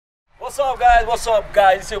What's up, guys? What's up,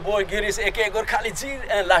 guys? It's your boy Girish, aka Khatiwada,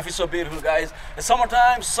 and life is so beautiful, guys. It's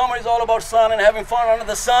summertime. Summer is all about sun and having fun under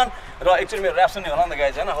the sun. Actually, my rap sunni होला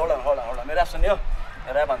guys. Hold on. My rap sunni ho.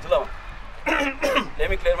 Rap hanchu la. Let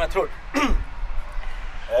me clear my throat.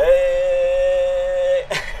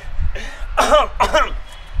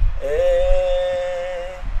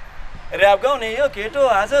 Rap गाउने यो केटो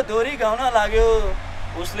आज दोरी गाउन लाग्यो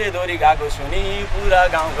उसले दोरी गाएको सुनि पुरा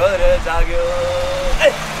गाउँ घर जाग्यो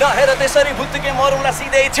नहेर त्यसरी भुत्के मरुमला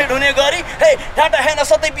सिधै छेडुने गरी हे टाटा हेन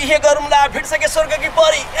सतै बिहे गरुमला भिड्सके स्वर्गकी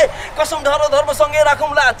परी कसम धर्म सँगै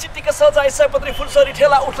राखुमला चिट्टीका सजाय सयपत्री फुलसरी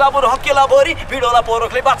ठेला उठला बुर हकेला बोरी भिडोला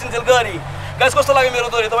पोरखले बाचिन्जेल गरी गाइस कस्तो लाग्यो मेरो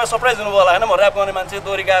दोरी तपाई सरप्राइज हुनु भयो होला हैन म र्याप गर्ने मान्छे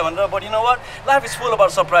दोरी गायो भनेर but you know what life is full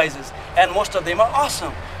about surprises and most of them are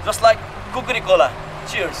awesome just like कुकुरी Cola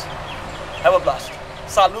cheers have a blast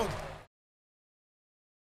salud